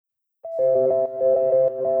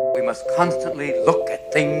We must constantly look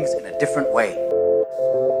at things in a different way.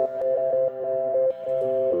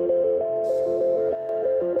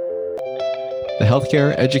 The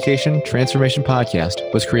Healthcare Education Transformation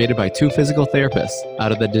Podcast was created by two physical therapists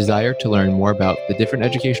out of the desire to learn more about the different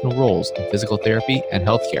educational roles in physical therapy and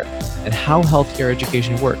healthcare, and how healthcare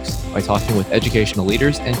education works by talking with educational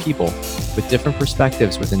leaders and people with different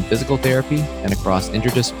perspectives within physical therapy and across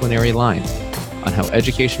interdisciplinary lines on how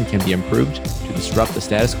education can be improved to disrupt the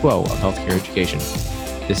status quo of healthcare education.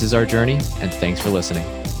 This is our journey, and thanks for listening.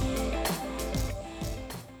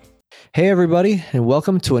 Hey, everybody, and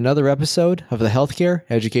welcome to another episode of the Healthcare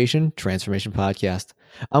Education Transformation Podcast.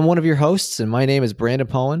 I'm one of your hosts, and my name is Brandon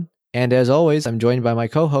Powen. And as always, I'm joined by my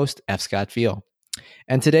co-host, F. Scott Fiel.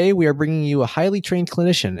 And today we are bringing you a highly trained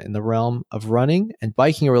clinician in the realm of running and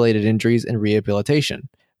biking-related injuries and rehabilitation.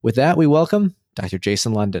 With that, we welcome Dr.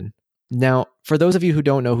 Jason Lunden. Now, for those of you who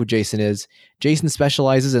don't know who Jason is, Jason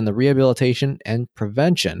specializes in the rehabilitation and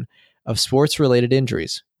prevention of sports-related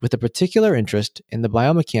injuries, with a particular interest in the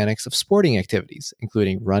biomechanics of sporting activities,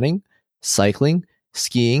 including running, cycling,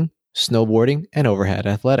 skiing, snowboarding, and overhead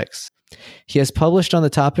athletics. He has published on the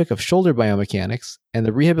topic of shoulder biomechanics and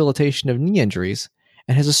the rehabilitation of knee injuries,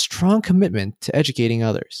 and has a strong commitment to educating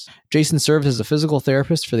others. Jason serves as a physical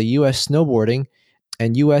therapist for the U.S. snowboarding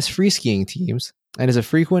and U.S. free skiing teams, and is a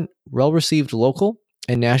frequent, well-received local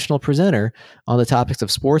and national presenter on the topics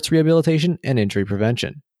of sports rehabilitation and injury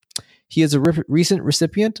prevention. He is a recent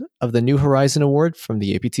recipient of the New Horizon Award from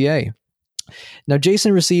the APTA. Now,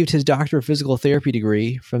 Jason received his Doctor of Physical Therapy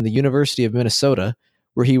degree from the University of Minnesota,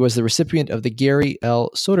 where he was the recipient of the Gary L.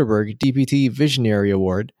 Soderberg DPT Visionary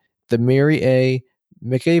Award, the Mary A.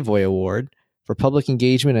 McAvoy Award for Public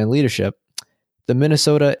Engagement and Leadership, the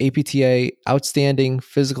Minnesota APTA Outstanding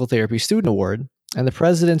Physical Therapy Student Award, and the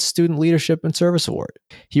President's Student Leadership and Service Award.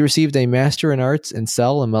 He received a Master in Arts in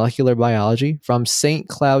Cell and Molecular Biology from St.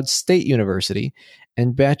 Cloud State University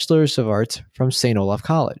and Bachelor's of Arts from St. Olaf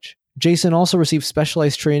College. Jason also received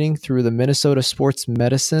specialized training through the Minnesota Sports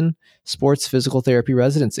Medicine Sports Physical Therapy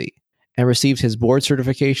Residency and received his board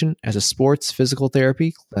certification as a sports physical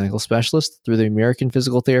therapy clinical specialist through the American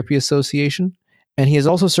Physical Therapy Association. And he has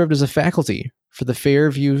also served as a faculty for the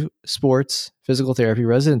Fairview Sports Physical Therapy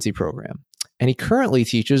Residency Program. And he currently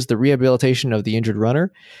teaches the rehabilitation of the injured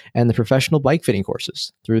runner and the professional bike fitting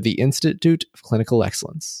courses through the Institute of Clinical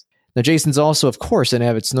Excellence. Now, Jason's also, of course, an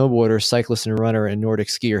avid snowboarder, cyclist, and runner and Nordic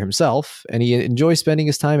skier himself, and he enjoys spending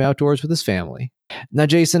his time outdoors with his family. Now,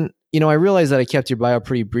 Jason, I realize that I kept your bio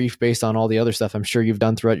pretty brief based on all the other stuff I'm sure you've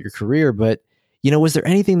done throughout your career, but, was there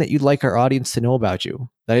anything that you'd like our audience to know about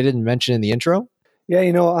you that I didn't mention in the intro? Yeah,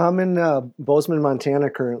 I'm in Bozeman, Montana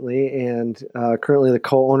currently, and currently the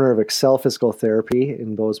co-owner of Excel Physical Therapy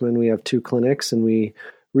in Bozeman. We have two clinics, and we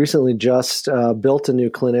recently just built a new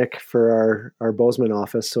clinic for our Bozeman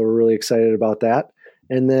office, so we're really excited about that.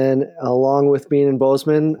 And then along with being in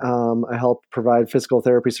Bozeman, I help provide physical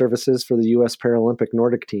therapy services for the U.S. Paralympic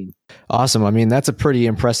Nordic team. Awesome. That's a pretty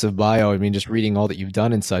impressive bio. Just reading all that you've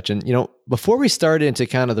done and such. And, before we start into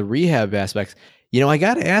kind of the rehab aspects, I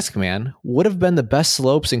got to ask, man, what have been the best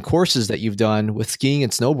slopes and courses that you've done with skiing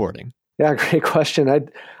and snowboarding? Yeah, great question.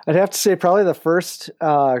 I'd have to say probably the first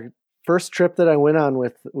trip that I went on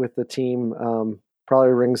with the team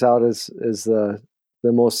probably rings out as the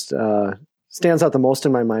most stands out the most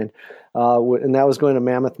in my mind, and that was going to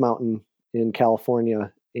Mammoth Mountain in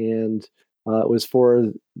California, and it was for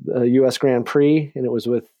the U.S. Grand Prix, and it was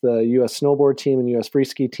with the U.S. snowboard team and U.S. free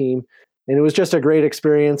ski team. And it was just a great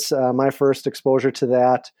experience, my first exposure to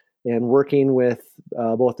that, and working with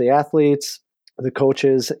both the athletes, the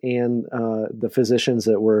coaches, and the physicians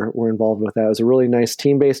that were involved with that. It was a really nice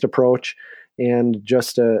team-based approach, and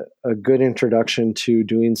just a good introduction to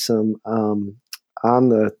doing some on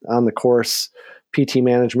the course PT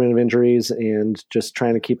management of injuries, and just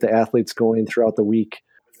trying to keep the athletes going throughout the week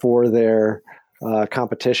for their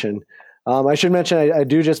competition. I should mention I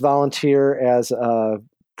do just volunteer as a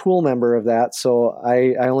pool member of that, so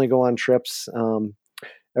I only go on trips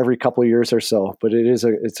every couple of years or so, but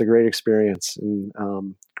it's a great experience,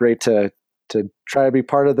 and great to try to be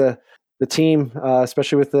part of the team,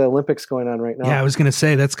 especially with the Olympics going on right now. Yeah, I was going to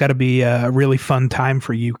say that's got to be a really fun time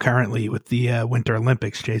for you currently with the Winter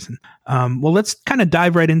Olympics, Jason. Well, let's kind of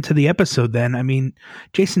dive right into the episode then.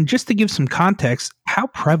 Jason, just to give some context, how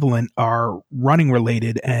prevalent are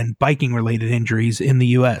running-related and biking-related injuries in the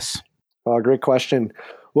U.S.? Great question.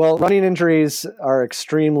 Well, running injuries are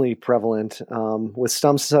extremely prevalent, with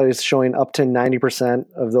some studies showing up to 90%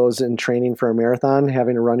 of those in training for a marathon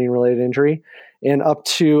having a running-related injury, and up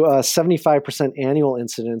to 75% annual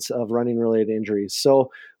incidence of running-related injuries. So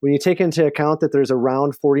when you take into account that there's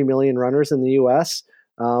around 40 million runners in the U.S.,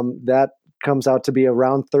 that comes out to be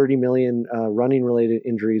around 30 million running-related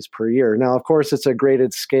injuries per year. Now, of course, it's a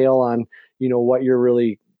graded scale on what you're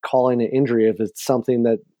really calling an injury. If it's something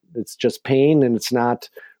that it's just pain and it's not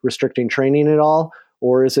restricting training at all,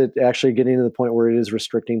 or is it actually getting to the point where it is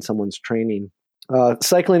restricting someone's training?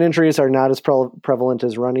 Cycling injuries are not as prevalent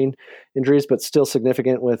as running injuries, but still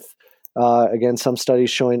significant with, again, some studies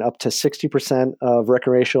showing up to 60% of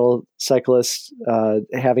recreational cyclists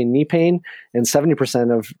having knee pain and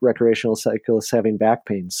 70% of recreational cyclists having back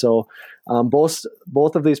pain. So both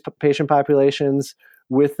of these patient populations,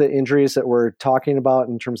 with the injuries that we're talking about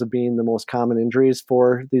in terms of being the most common injuries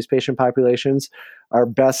for these patient populations, are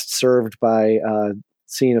best served by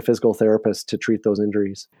seeing a physical therapist to treat those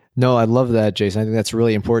injuries. No, I love that, Jason. I think that's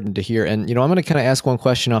really important to hear. And, I'm going to kind of ask one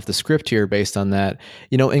question off the script here based on that.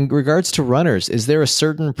 In regards to runners, is there a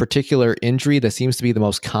certain particular injury that seems to be the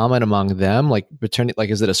most common among them? Like,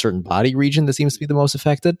 is it a certain body region that seems to be the most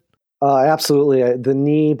affected? Absolutely. The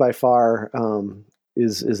knee by far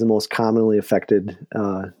is the most commonly affected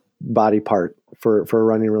body part for a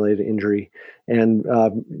running-related injury. And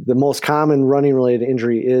the most common running-related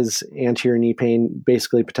injury is anterior knee pain,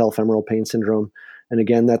 basically patellofemoral pain syndrome. And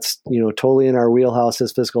again, that's totally in our wheelhouse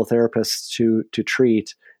as physical therapists to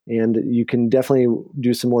treat. And you can definitely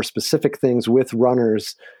do some more specific things with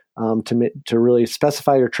runners to really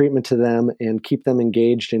specify your treatment to them and keep them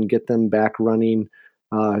engaged and get them back running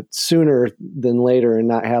sooner than later, and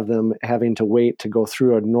not have them having to wait to go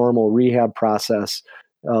through a normal rehab process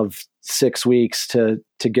of 6 weeks to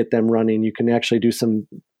get them running. You can actually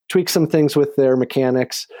tweak some things with their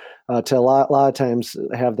mechanics to a lot of times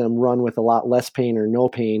have them run with a lot less pain or no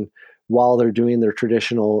pain while they're doing their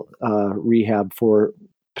traditional rehab for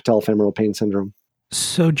patellofemoral pain syndrome.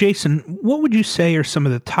 So, Jason, what would you say are some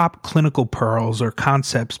of the top clinical pearls or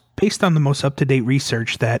concepts based on the most up-to-date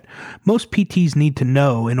research that most PTs need to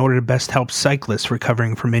know in order to best help cyclists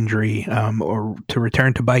recovering from injury or to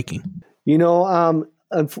return to biking?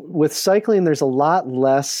 With cycling, there's a lot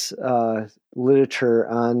less literature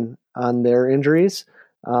on their injuries.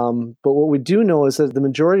 But what we do know is that the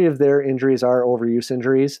majority of their injuries are overuse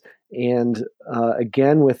injuries. And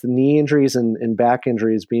again, with knee injuries and back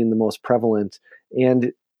injuries being the most prevalent.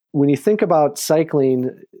 And when you think about cycling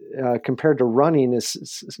compared to running,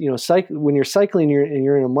 when you're cycling,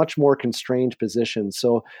 you're in a much more constrained position.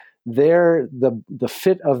 So the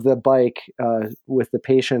fit of the bike with the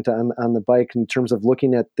patient on the bike in terms of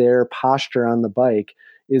looking at their posture on the bike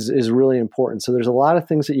is really important. So there's a lot of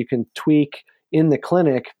things that you can tweak in the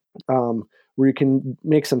clinic where you can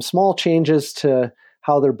make some small changes to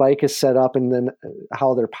how their bike is set up and then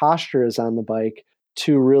how their posture is on the bike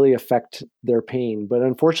to really affect their pain. But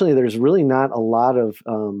unfortunately, there's really not a lot of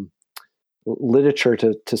literature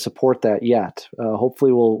to support that yet.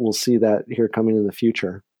 Hopefully we'll see that here coming in the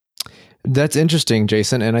future. That's interesting,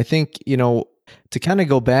 Jason. And I think, to kind of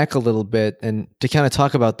go back a little bit and to kind of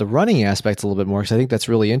talk about the running aspects a little bit more, because I think that's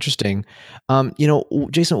really interesting.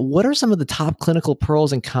 Jason, what are some of the top clinical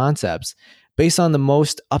pearls and concepts based on the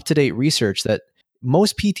most up-to-date research that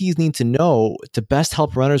most PTs need to know to best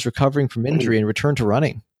help runners recovering from injury and return to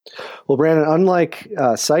running? Well, Brandon, unlike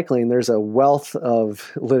cycling, there's a wealth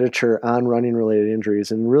of literature on running-related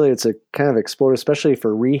injuries. And really, it's a kind of exploded, especially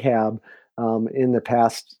for rehab in the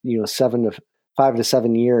past, 5 to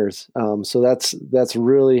 7 years. So that's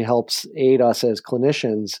really helps aid us as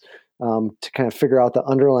clinicians to kind of figure out the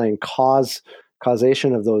underlying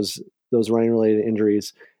causation of those running-related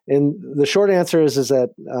injuries. And the short answer is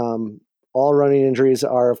that all running injuries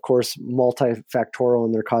are, of course, multifactorial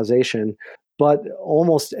in their causation. But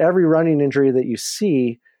almost every running injury that you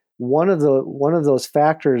see, one of those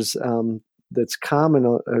factors that's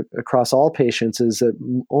common across all patients is that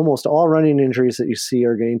almost all running injuries that you see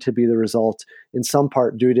are going to be the result in some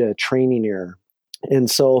part due to a training error.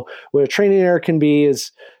 And so what a training error can be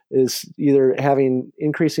is either having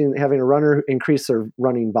a runner increase their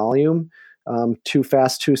running volume too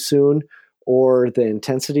fast too soon, or the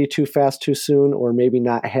intensity too fast too soon, or maybe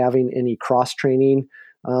not having any cross training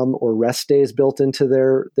or rest days built into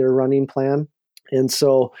their running plan. And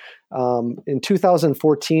so in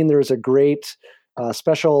 2014, there was a great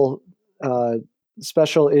special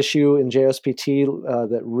issue in JSPT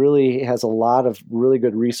that really has a lot of really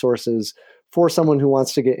good resources for someone who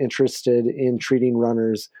wants to get interested in treating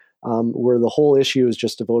runners, where the whole issue is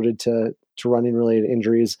just devoted to running related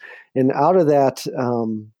injuries. And out of that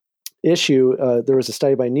issue, there was a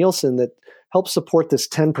study by Nielsen that helped support this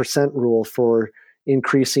 10% rule for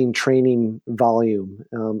increasing training volume.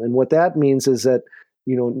 And what that means is that,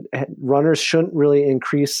 runners shouldn't really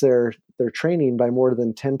increase their their training by more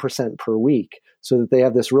than 10% per week, so that they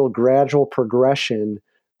have this real gradual progression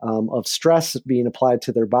of stress being applied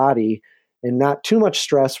to their body, and not too much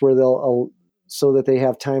stress where so that they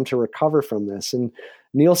have time to recover from this. And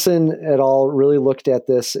Nielsen et al. Really looked at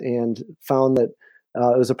this and found that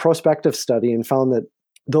it was a prospective study, and found that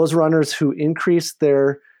those runners who increased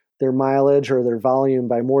their mileage or their volume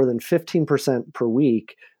by more than 15% per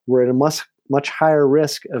week were at a much higher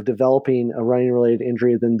risk of developing a running-related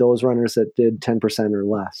injury than those runners that did 10% or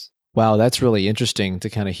less. Wow, that's really interesting to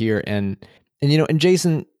kind of hear. And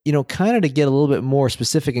Jason, kind of to get a little bit more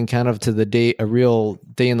specific and kind of to a real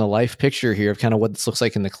day in the life picture here of kind of what this looks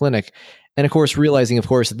like in the clinic. And of course, realizing, of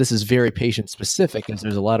course, that this is very patient specific, as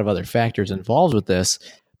there's a lot of other factors involved with this.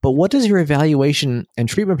 But what does your evaluation and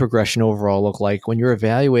treatment progression overall look like when you're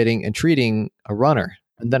evaluating and treating a runner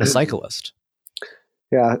and then a cyclist?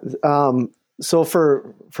 Yeah. So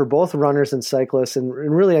for both runners and cyclists, and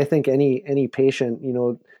really, I think any patient,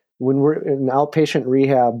 when we're in outpatient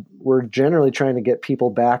rehab, we're generally trying to get people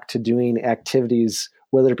back to doing activities,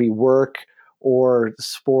 whether it be work or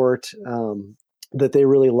sport, that they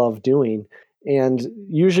really love doing. And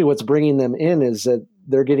usually what's bringing them in is that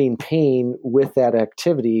they're getting pain with that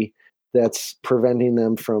activity that's preventing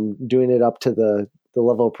them from doing it up to the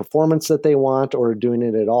level of performance that they want, or doing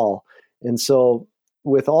it at all. And so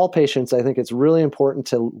with all patients, I think it's really important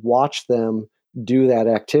to watch them do that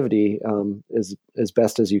activity as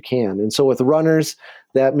best as you can. And so with runners,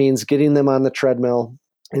 that means getting them on the treadmill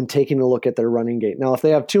and taking a look at their running gait. Now, if they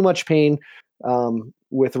have too much pain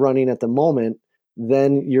with running at the moment,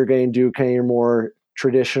 then you're going to do kind of your more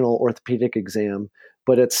traditional orthopedic exam.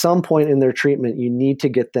 But at some point in their treatment, you need to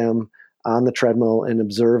get them on the treadmill and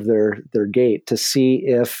observe their gait to see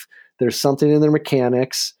if there's something in their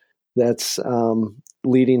mechanics that's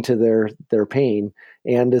leading to their pain.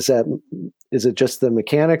 And is it just the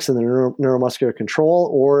mechanics and the neuromuscular control,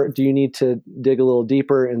 or do you need to dig a little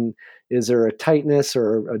deeper? And is there a tightness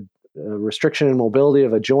or a restriction in mobility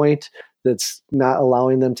of a joint that's not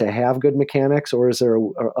allowing them to have good mechanics, or is there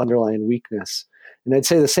an underlying weakness? And I'd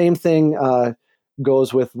say the same thing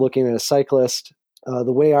goes with looking at a cyclist.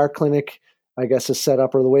 The way our clinic, I guess, is set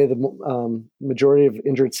up, or the way the majority of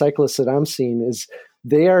injured cyclists that I'm seeing, is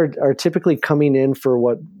they are typically coming in for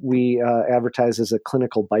what we advertise as a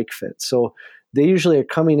clinical bike fit. So they usually are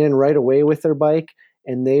coming in right away with their bike,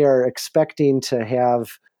 and they are expecting to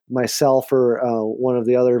have myself or one of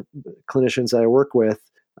the other clinicians that I work with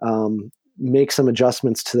make some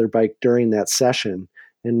adjustments to their bike during that session.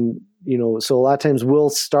 And, so a lot of times we'll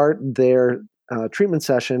start their treatment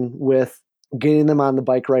session with getting them on the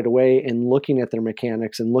bike right away and looking at their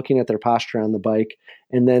mechanics and looking at their posture on the bike,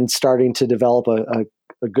 and then starting to develop a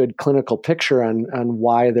good clinical picture on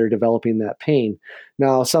why they're developing that pain.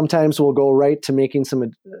 Now, sometimes we'll go right to making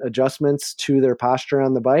some adjustments to their posture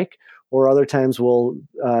on the bike, or other times we'll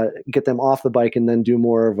get them off the bike and then do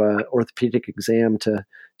more of an orthopedic exam to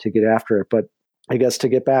get after it. But I guess to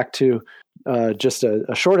get back to just a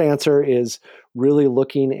short answer is really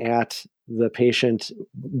looking at the patient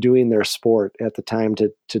doing their sport at the time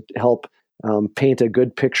to help paint a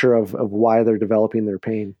good picture of why they're developing their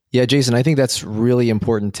pain. Yeah, Jason, I think that's really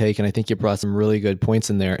important take, and I think you brought some really good points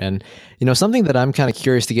in there. And, something that I'm kind of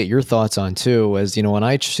curious to get your thoughts on too, is, when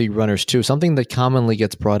I see runners too, something that commonly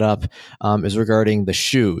gets brought up is regarding the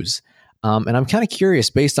shoes. And I'm kind of curious,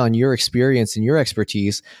 based on your experience and your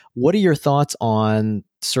expertise, what are your thoughts on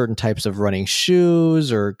certain types of running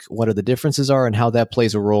shoes, or what are the differences are, and how that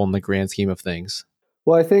plays a role in the grand scheme of things?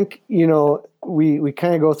 Well, I think, we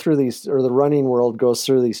kind of go through these, or the running world goes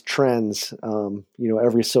through these trends,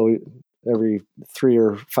 every 3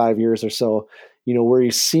 or 5 years or so, where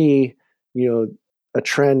you see, a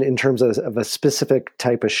trend in terms of a specific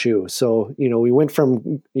type of shoe. So, we went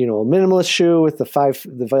from, a minimalist shoe with the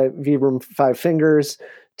Vibram 5 fingers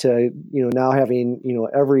to, now having,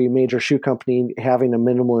 every major shoe company having a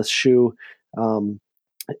minimalist shoe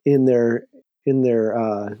in their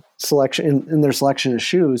selection of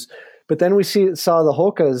shoes. But then we saw the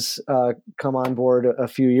Hokas come on board a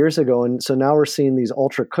few years ago, and so now we're seeing these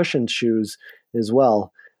ultra cushioned shoes as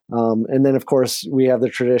well. And then, of course, we have the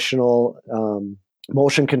traditional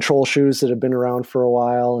motion control shoes that have been around for a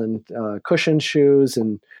while, and cushioned shoes,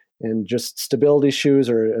 and just stability shoes,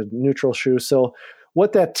 or a neutral shoe. So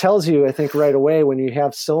what that tells you, I think, right away, when you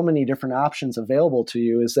have so many different options available to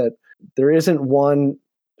you, is that there isn't one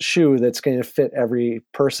shoe that's going to fit every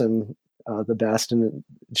person the best, and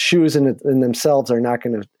shoes in themselves are not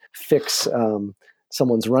going to fix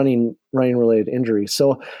someone's running related injury.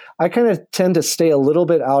 So I kind of tend to stay a little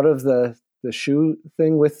bit out of the shoe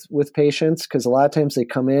thing with patients, because a lot of times they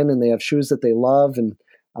come in and they have shoes that they love, and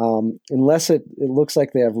unless it looks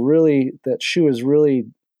like they have that shoe is really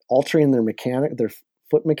altering their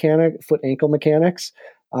foot ankle mechanics.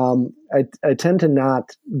 I tend to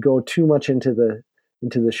not go too much into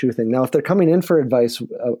the shoe thing. Now, if they're coming in for advice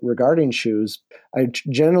regarding shoes, I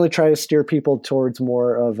generally try to steer people towards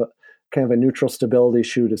more of kind of a neutral stability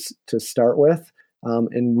shoe to start with,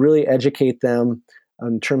 and really educate them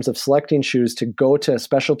in terms of selecting shoes to go to a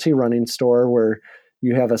specialty running store where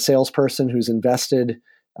you have a salesperson who's invested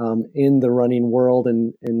in the running world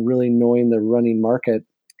and really knowing the running market.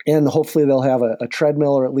 And hopefully they'll have a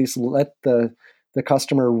treadmill, or at least let the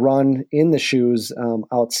customer run in the shoes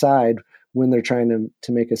outside when they're trying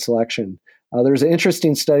to make a selection. There's an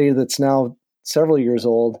interesting study that's now several years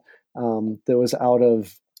old that was out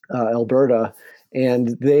of Alberta,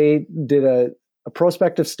 and they did a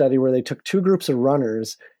prospective study where they took two groups of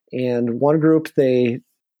runners, and one group they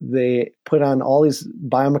put on all these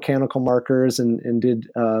biomechanical markers and did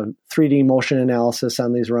 3D motion analysis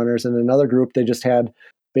on these runners, and another group they just had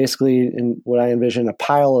basically, in what I envision, a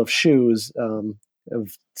pile of shoes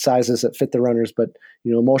of sizes that fit the runners, but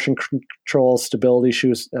motion control, stability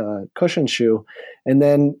shoes, cushion shoe, and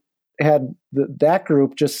then had that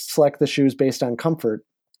group just select the shoes based on comfort.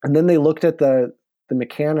 And then they looked at the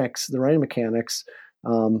mechanics, the running mechanics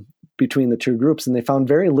between the two groups, and they found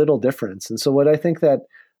very little difference. And so what I think that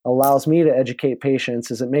allows me to educate patients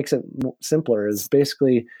is it makes it simpler, is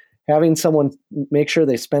basically having someone make sure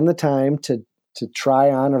they spend the time to try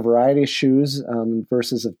on a variety of shoes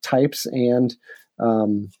versus of types and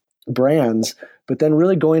brands, but then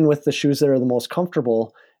really going with the shoes that are the most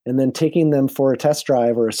comfortable, and then taking them for a test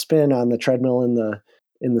drive or a spin on the treadmill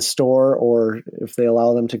in the store, or if they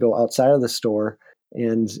allow them to go outside of the store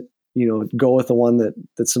and go with the one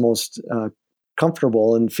that's the most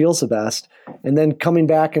comfortable and feels the best, and then coming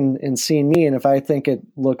back and seeing me. And if I think it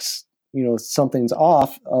looks something's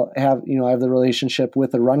off, I have the relationship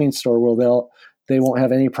with the running store where they won't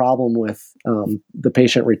have any problem with the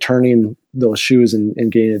patient returning those shoes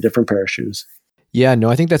and getting a different pair of shoes. Yeah, no,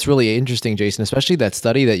 I think that's really interesting, Jason, especially that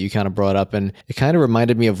study that you kind of brought up. And it kind of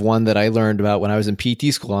reminded me of one that I learned about when I was in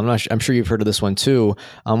PT school. I'm sure you've heard of this one too.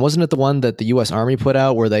 Wasn't it the one that the U.S. Army put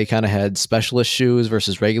out where they kind of had specialist shoes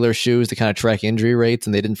versus regular shoes to kind of track injury rates,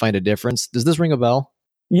 and they didn't find a difference? Does this ring a bell?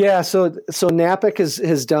 Yeah, so Napick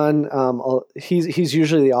has done. He's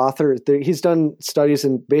usually the author. He's done studies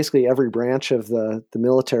in basically every branch of the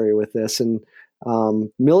military with this, and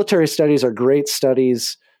military studies are great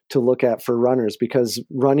studies to look at for runners, because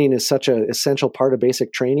running is such an essential part of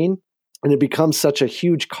basic training, and it becomes such a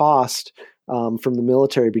huge cost from the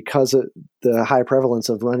military because of the high prevalence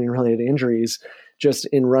of running-related injuries just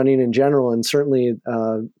in running in general, and certainly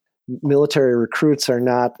military recruits are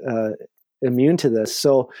not immune to this.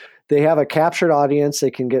 So they have a captured audience.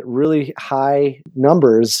 They can get really high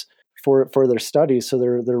numbers for their studies. So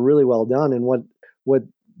they're really well done. And what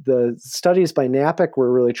the studies by Napick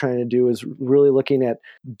were really trying to do is really looking at,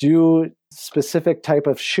 do specific type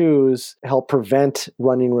of shoes help prevent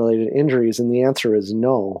running related injuries? And the answer is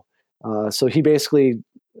no. So he basically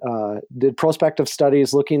did prospective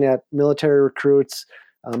studies looking at military recruits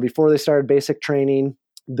before they started basic training.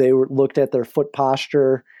 They looked at their foot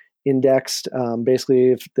posture, indexed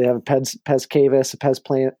basically if they have a pes cavus, a pes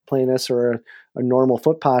planus, or a normal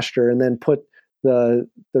foot posture, and then put the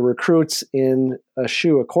recruits in a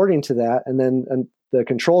shoe according to that. And then the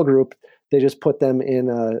control group, they just put them in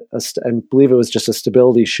I believe it was just a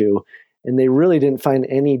stability shoe, and they really didn't find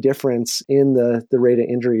any difference in the rate of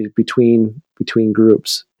injury between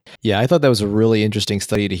groups. Yeah, I thought that was a really interesting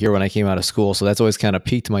study to hear when I came out of school. So that's always kind of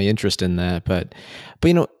piqued my interest in that. But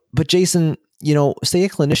Jason, say a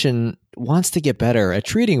clinician wants to get better at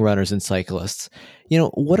treating runners and cyclists.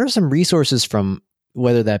 What are some resources, from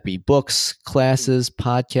whether that be books, classes,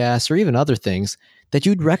 podcasts, or even other things, that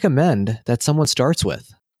you'd recommend that someone starts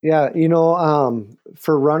with? Yeah,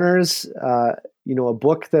 for runners, a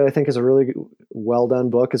book that I think is a really well done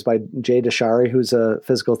book is by Jay Deshary, who's a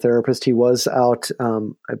physical therapist. He was out,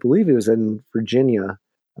 I believe he was in Virginia,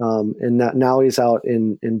 and now he's out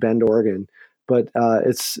in Bend, Oregon. But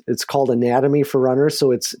it's called Anatomy for Runners,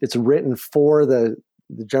 so it's written for the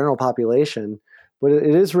general population, but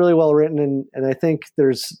it is really well written, and I think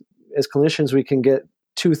there's, as clinicians, we can get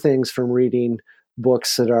two things from reading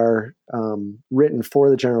books that are written for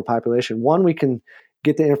the general population. One, we can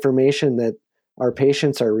get the information that our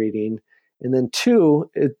patients are reading, and then two,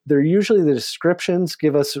 they're usually, the descriptions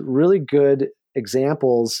give us really good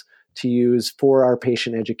examples to use for our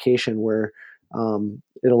patient education, where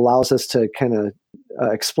it allows us to kind of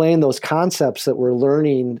explain those concepts that we're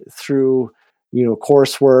learning through,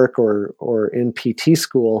 coursework or in PT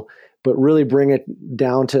school, but really bring it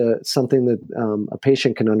down to something that a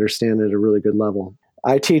patient can understand at a really good level.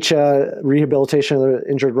 I teach a rehabilitation of the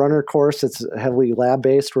injured runner course. It's heavily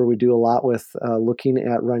lab-based, where we do a lot with looking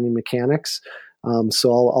at running mechanics.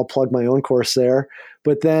 So I'll plug my own course there.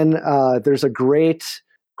 But then there's a great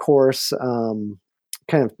course, kind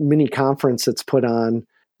of mini conference that's put on.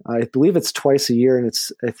 I believe it's twice a year, and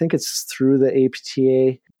I think it's through the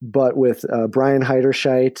APTA, but with Brian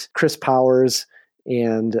Heiderscheit, Chris Powers,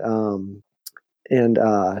 and blanking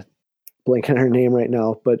on her name right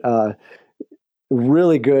now, but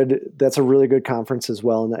really good. That's a really good conference as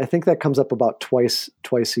well, and I think that comes up about twice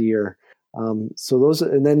a year. So those,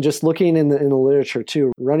 and then just looking in the literature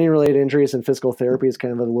too, running related injuries and physical therapy is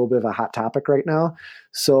kind of a little bit of a hot topic right now.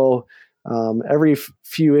 So every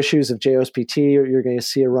few issues of JOSPT, you're going to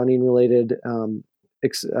see a running related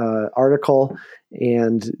article,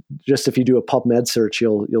 and just if you do a PubMed search,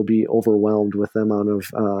 you'll be overwhelmed with the amount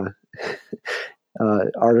of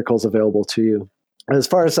articles available to you. As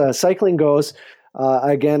far as cycling goes,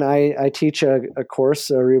 again, I teach a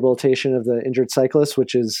course, a rehabilitation of the injured cyclist,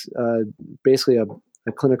 which is basically a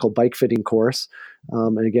clinical bike fitting course.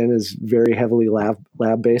 And again, is very heavily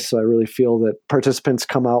lab based. So I really feel that participants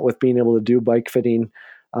come out with being able to do bike fitting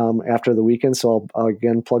after the weekend. So I'll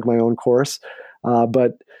again plug my own course.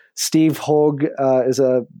 But Steve Hogue is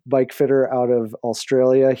a bike fitter out of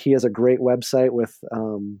Australia. He has a great website with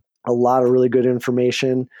a lot of really good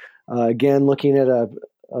information. Again, looking at a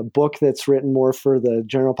book that's written more for the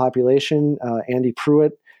general population. Andy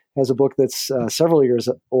Pruitt has a book that's several years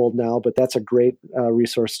old now, but that's a great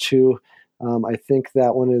resource too. I think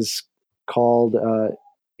that one is called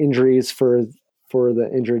Injuries for the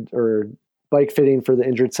Injured, or Bike Fitting for the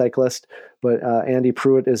Injured Cyclist, but Andy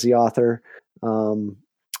Pruitt is the author. And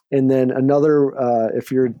then another,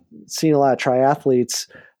 if you're seeing a lot of triathletes,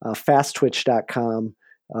 fasttwitch.com,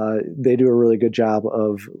 they do a really good job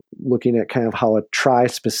of looking at kind of how a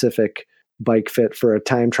tri-specific bike fit for a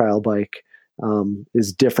time trial bike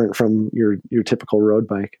is different from your typical road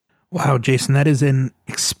bike. Wow, Jason, that is an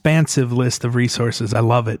expansive list of resources. I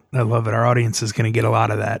love it. Our audience is going to get a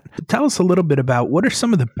lot of that. Tell us a little bit about what are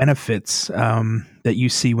some of the benefits that you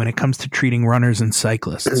see when it comes to treating runners and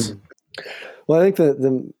cyclists? Well, I think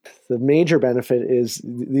the major benefit is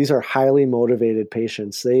these are highly motivated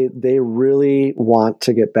patients. They really want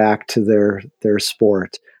to get back to their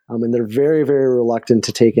sport, and they're very, very reluctant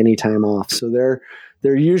to take any time off. So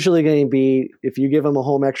they're usually going to be, if you give them a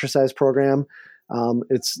home exercise program,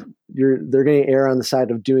 they're going to err on the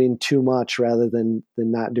side of doing too much rather than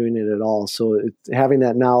not doing it at all. So having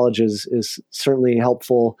that knowledge is certainly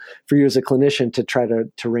helpful for you as a clinician to try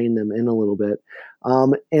to rein them in a little bit,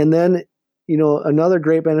 and then. Another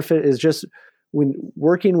great benefit is just when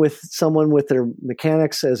working with someone with their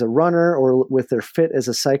mechanics as a runner or with their fit as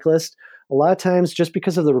a cyclist, a lot of times just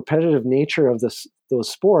because of the repetitive nature of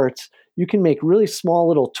those sports, you can make really small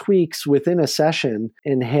little tweaks within a session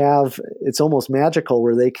and it's almost magical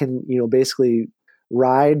where they can, basically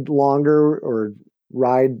ride longer or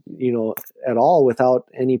ride, at all without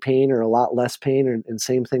any pain or a lot less pain, and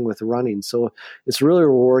same thing with running. So it's really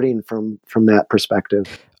rewarding from that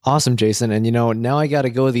perspective. Awesome, Jason. And now I got to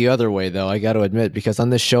go the other way, though. I got to admit, because on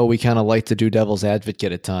this show, we kind of like to do devil's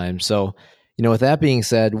advocate at times. So, with that being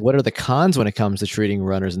said, what are the cons when it comes to treating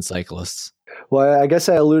runners and cyclists? Well, I guess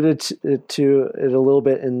I alluded to it a little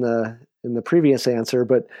bit in the previous answer,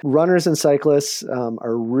 but runners and cyclists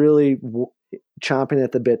are really chomping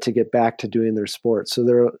at the bit to get back to doing their sport.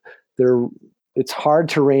 So it's hard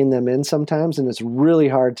to rein them in sometimes, and it's really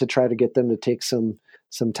hard to try to get them to take some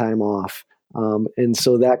time off. And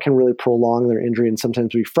so that can really prolong their injury and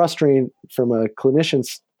sometimes be frustrating from a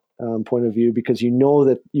clinician's point of view, because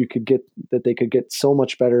that they could get so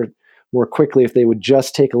much better more quickly if they would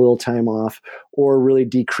just take a little time off or really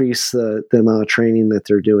decrease the amount of training that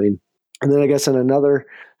they're doing. And then I guess another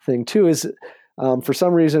thing too is for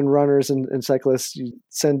some reason runners and cyclists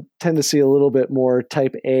tend to see a little bit more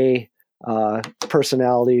type A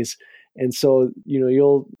personalities. And so,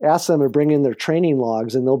 you'll ask them to bring in their training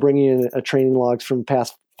logs, and they'll bring in a training logs from the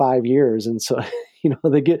past 5 years. And so,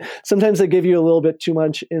 sometimes they give you a little bit too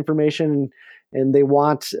much information, and they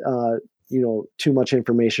want, too much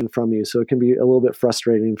information from you. So it can be a little bit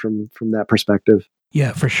frustrating from that perspective.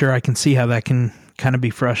 Yeah, for sure. I can see how that can kind of be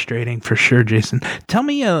frustrating for sure, Jason. Tell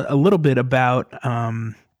me a little bit about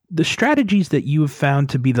the strategies that you have found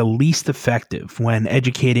to be the least effective when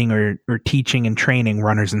educating or teaching and training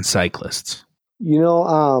runners and cyclists.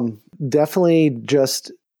 Definitely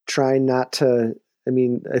just try not to,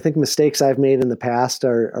 I think mistakes I've made in the past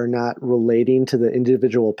are not relating to the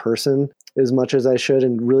individual person as much as I should,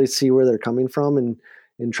 and really see where they're coming from and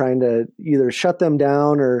and trying to either shut them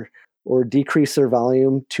down or decrease their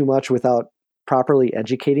volume too much without properly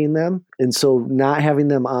educating them. And so not having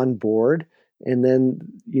them on board, and then,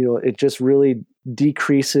 it just really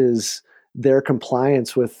decreases their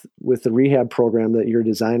compliance with the rehab program that you're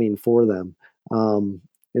designing for them.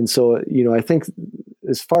 And so, I think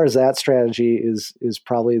as far as that strategy is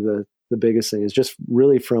probably the biggest thing, is just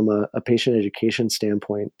really from a patient education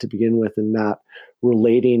standpoint to begin with, and not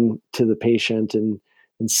relating to the patient and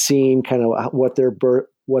seeing kind of what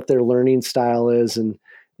their learning style is, and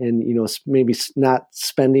maybe not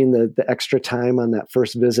spending the extra time on that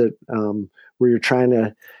first visit, where you're trying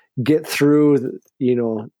to get through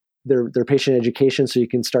their patient education so you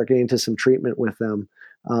can start getting to some treatment with them.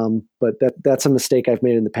 But that's a mistake I've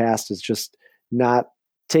made in the past, is just not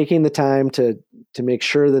taking the time to make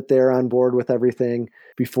sure that they're on board with everything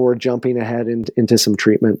before jumping ahead into some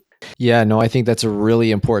treatment. Yeah, no, I think that's a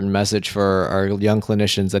really important message for our young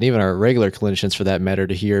clinicians, and even our regular clinicians for that matter,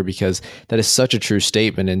 to hear, because that is such a true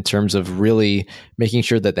statement in terms of really making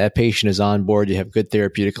sure that patient is on board. You have good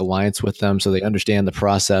therapeutic alliance with them so they understand the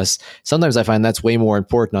process. Sometimes I find that's way more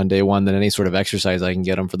important on day one than any sort of exercise I can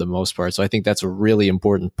get them for the most part. So I think that's a really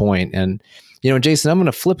important point. And Jason, I'm going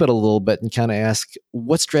to flip it a little bit and kind of ask,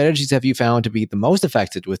 what strategies have you found to be the most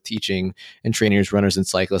effective with teaching and training your runners and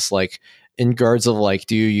cyclists? Like, in regards of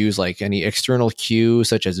do you use any external cues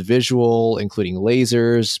such as visual, including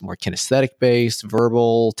lasers, more kinesthetic based,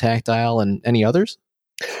 verbal, tactile, and any others?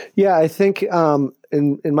 Yeah, I think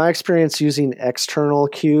in my experience, using external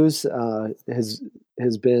cues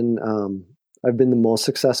has been I've been the most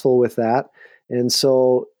successful with that. And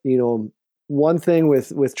so, one thing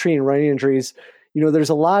with treating running injuries,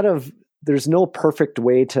 there's no perfect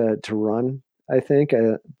way to run, I think.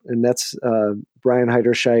 And that's Brian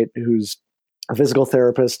Heiderscheit, who's a physical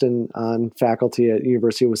therapist and on faculty at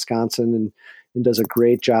University of Wisconsin, and does a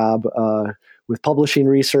great job with publishing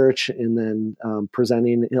research and then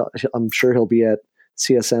presenting. I'm sure he'll be at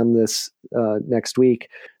CSM this next week.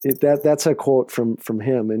 That's a quote from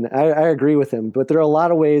him, and I agree with him. But there are a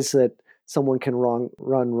lot of ways that someone can run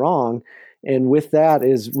wrong. And with that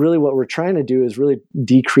is really what we're trying to do, is really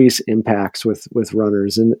decrease impacts with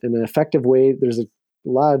runners. And in an effective way, there's a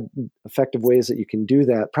lot of effective ways that you can do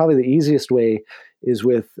that. Probably the easiest way is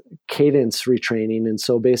with cadence retraining. And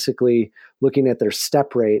so basically looking at their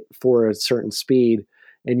step rate for a certain speed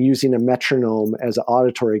and using a metronome as an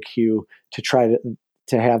auditory cue to try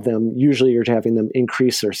to have them, usually you're having them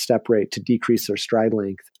increase their step rate to decrease their stride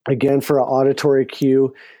length. Again, for an auditory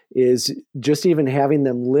cue is just even having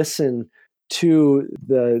them listen to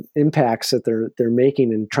the impacts that they're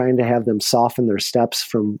making and trying to have them soften their steps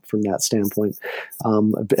from that standpoint.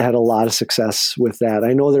 I've had a lot of success with that.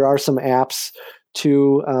 I know there are some apps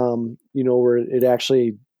too, where it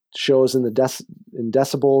actually shows in in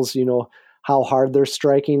decibels, how hard they're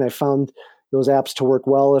striking. I found those apps to work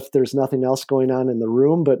well if there's nothing else going on in the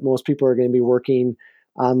room, but most people are going to be working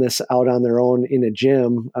on this out on their own in a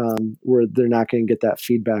gym, where they're not going to get that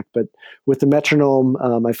feedback. But with the metronome,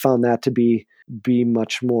 I found that to be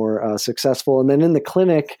much more successful. And then in the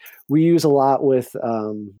clinic, we use a lot with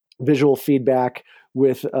visual feedback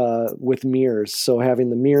with mirrors. So having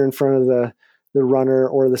the mirror in front of the runner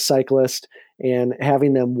or the cyclist and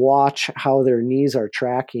having them watch how their knees are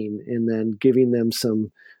tracking, and then giving them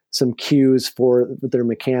some cues for their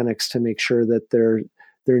mechanics to make sure that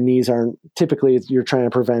their knees aren't, typically you're trying to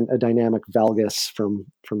prevent a dynamic valgus from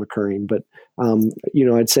occurring. But,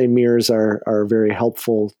 I'd say mirrors are a very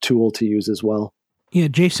helpful tool to use as well. Yeah,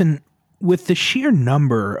 Jason, with the sheer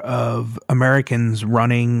number of Americans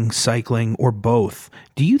running, cycling, or both,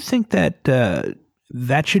 do you think that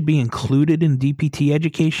that should be included in DPT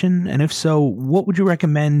education? And if so, what would you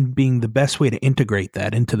recommend being the best way to integrate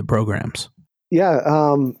that into the programs?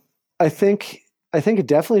 Yeah, I think it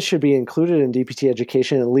definitely should be included in DPT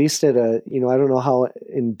education, at least at I don't know how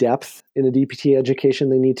in depth in a DPT education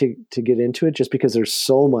they need to get into it, just because there's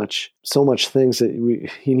so much things that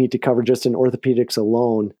you need to cover just in orthopedics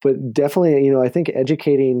alone. But definitely, I think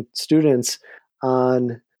educating students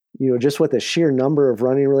on, just what the sheer number of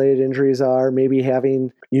running related injuries are, maybe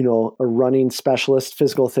having, a running specialist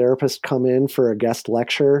physical therapist come in for a guest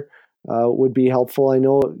lecture would be helpful. I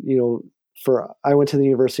know, I went to the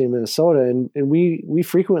University of Minnesota, and we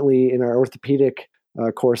frequently in our orthopedic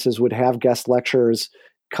courses would have guest lecturers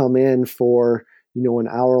come in for, an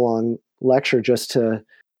hour-long lecture just to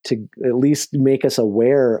at least make us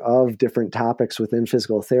aware of different topics within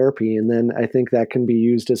physical therapy. And then I think that can be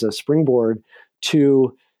used as a springboard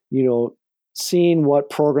to, seeing what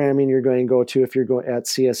programming you're going to go to if you're going at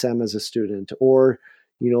CSM as a student, or,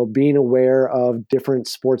 being aware of different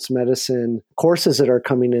sports medicine courses that are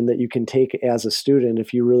coming in that you can take as a student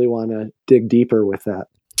if you really want to dig deeper with that.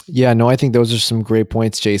 Yeah, no, I think those are some great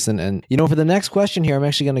points, Jason. And, for the next question here, I'm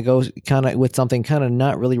actually going to go kind of with something kind of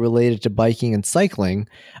not really related to biking and cycling.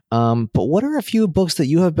 But what are a few books that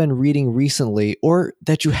you have been reading recently or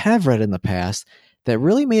that you have read in the past that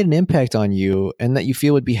really made an impact on you and that you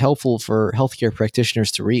feel would be helpful for healthcare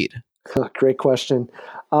practitioners to read? Great question.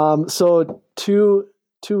 So two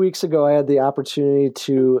weeks ago, I had the opportunity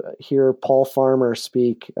to hear Paul Farmer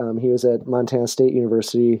speak. He was at Montana State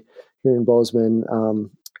University here in Bozeman.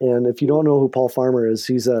 And if you don't know who Paul Farmer is,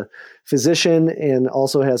 he's a physician and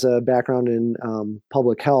also has a background in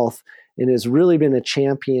public health and has really been a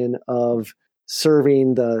champion of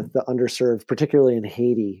serving the underserved, particularly in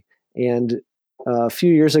Haiti. And a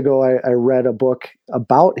few years ago, I read a book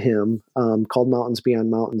about him called Mountains Beyond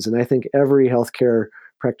Mountains. And I think every healthcare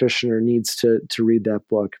practitioner needs to read that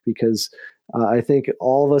book because I think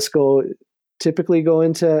all of us typically go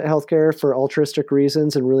into healthcare for altruistic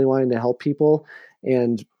reasons and really wanting to help people.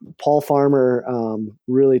 And Paul Farmer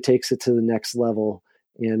really takes it to the next level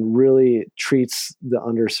and really treats the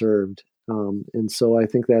underserved. And so I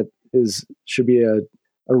think that should be a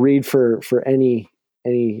read for any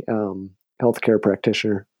healthcare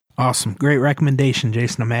practitioner. Awesome. Great recommendation,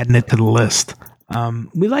 Jason. I'm adding it to the list.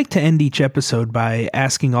 We like to end each episode by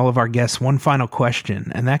asking all of our guests one final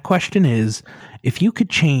question. And that question is, if you could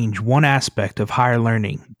change one aspect of higher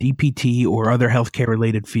learning, DPT or other healthcare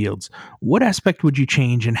related fields, what aspect would you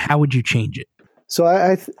change and how would you change it? So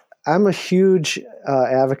I'm a huge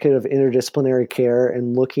advocate of interdisciplinary care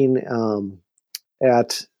and looking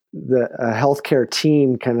at the healthcare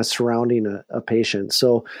team kind of surrounding a patient.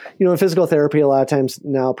 So, in physical therapy, a lot of times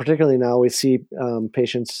now, particularly now, we see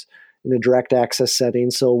patients in a direct access setting.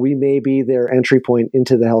 So we may be their entry point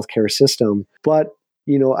into the healthcare system. But,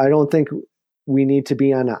 I don't think we need to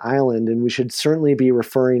be on an island, and we should certainly be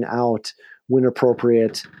referring out when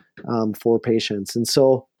appropriate for patients. And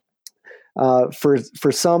so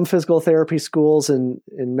for some physical therapy schools and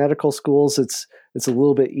in medical schools, it's a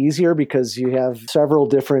little bit easier because you have several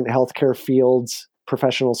different healthcare fields,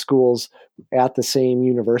 professional schools at the same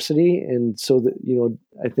university. And so that,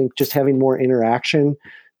 I think just having more interaction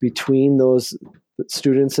between those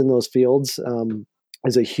students in those fields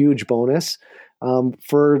is a huge bonus.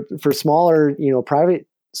 For smaller, private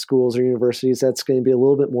schools or universities, that's going to be a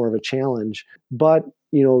little bit more of a challenge. But,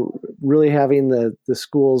 really having the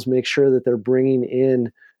schools make sure that they're bringing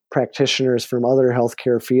in practitioners from other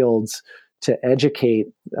healthcare fields to educate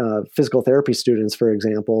physical therapy students, for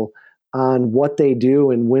example, on what they do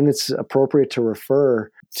and when it's appropriate to refer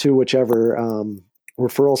to whichever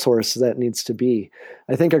referral source that needs to be.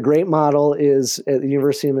 I think a great model is at the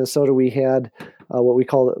University of Minnesota, we had what we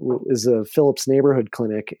call is a Phillips Neighborhood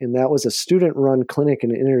Clinic, and that was a student-run clinic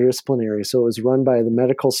and interdisciplinary. So it was run by the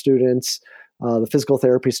medical students, the physical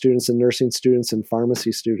therapy students, and nursing students, and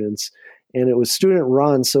pharmacy students. And it was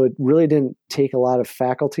student-run, so it really didn't take a lot of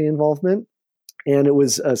faculty involvement. And it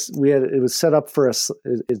was set up for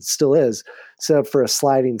it still is set up for a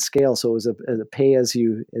sliding scale. So it was a pay as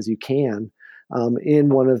you can in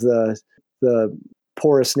one of the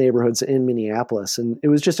poorest neighborhoods in Minneapolis. And it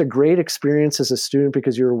was just a great experience as a student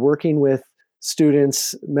because you were working with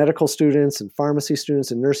students, medical students and pharmacy students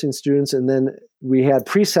and nursing students. And then we had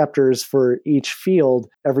preceptors for each field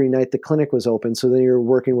every night the clinic was open. So then you're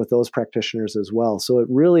working with those practitioners as well. So it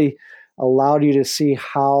really allowed you to see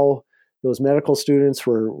how those medical students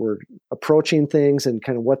were approaching things and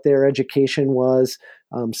kind of what their education was.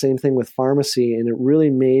 Same thing with pharmacy. And it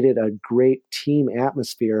really made it a great team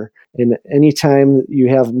atmosphere. And anytime you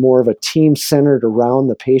have more of a team centered around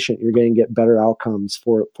the patient, you're going to get better outcomes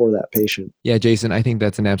for that patient. Yeah, Jason, I think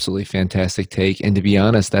that's an absolutely fantastic take. And to be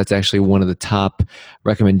honest, that's actually one of the top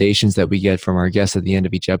recommendations that we get from our guests at the end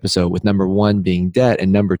of each episode, with number one being debt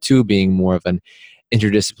and number two being more of an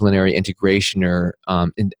interdisciplinary integration or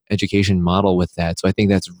education model with that. So I think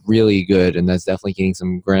that's really good, and that's definitely gaining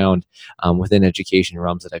some ground within education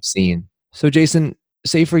realms that I've seen. So Jason,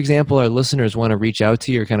 say for example, our listeners want to reach out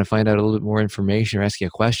to you or kind of find out a little bit more information or ask you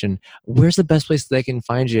a question. Where's the best place that they can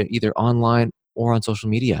find you, either online or on social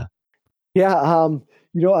media? Yeah,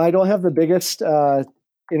 I don't have the biggest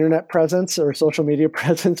internet presence or social media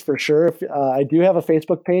presence for sure. I do have a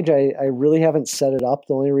Facebook page. I really haven't set it up.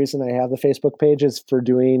 The only reason I have the Facebook page is for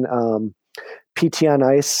doing PT on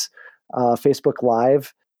Ice, Facebook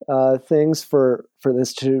Live. things for the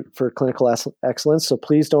Institute for Clinical Excellence. So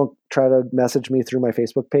please don't try to message me through my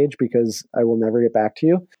Facebook page because I will never get back to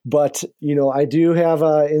you. But, I do have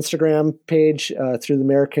an Instagram page through the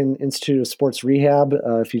American Institute of Sports Rehab.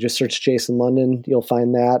 If you just search Jason Lunden, you'll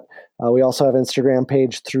find that. We also have an Instagram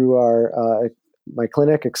page through my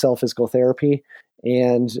clinic, Excel Physical Therapy,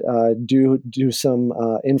 and do some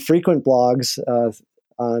infrequent blogs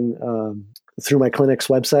on through my clinic's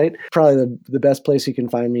website. Probably the best place you can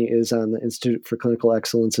find me is on the Institute for Clinical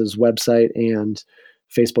Excellence's website and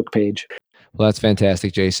Facebook page. Well, that's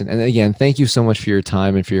fantastic, Jason. And again, thank you so much for your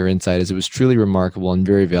time and for your insight, as it was truly remarkable and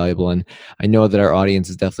very valuable. And I know that our audience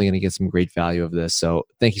is definitely going to get some great value of this. So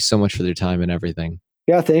thank you so much for your time and everything.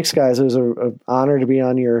 Yeah, thanks, guys. It was an honor to be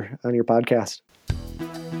on your podcast.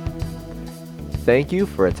 Thank you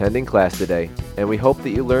for attending class today, and we hope that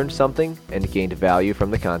you learned something and gained value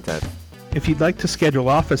from the content. If you'd like to schedule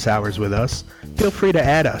office hours with us, feel free to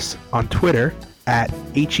add us on Twitter at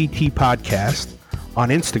HET Podcast, on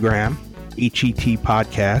Instagram, HET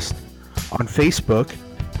Podcast, on Facebook,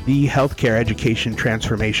 the Healthcare Education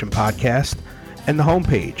Transformation Podcast, and the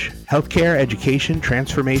homepage,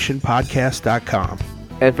 healthcareeducationtransformationpodcast.com.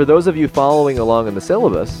 And for those of you following along in the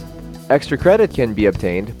syllabus, extra credit can be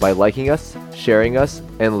obtained by liking us, sharing us,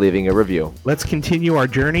 and leaving a review. Let's continue our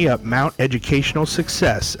journey up Mount Educational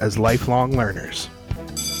Success as lifelong learners.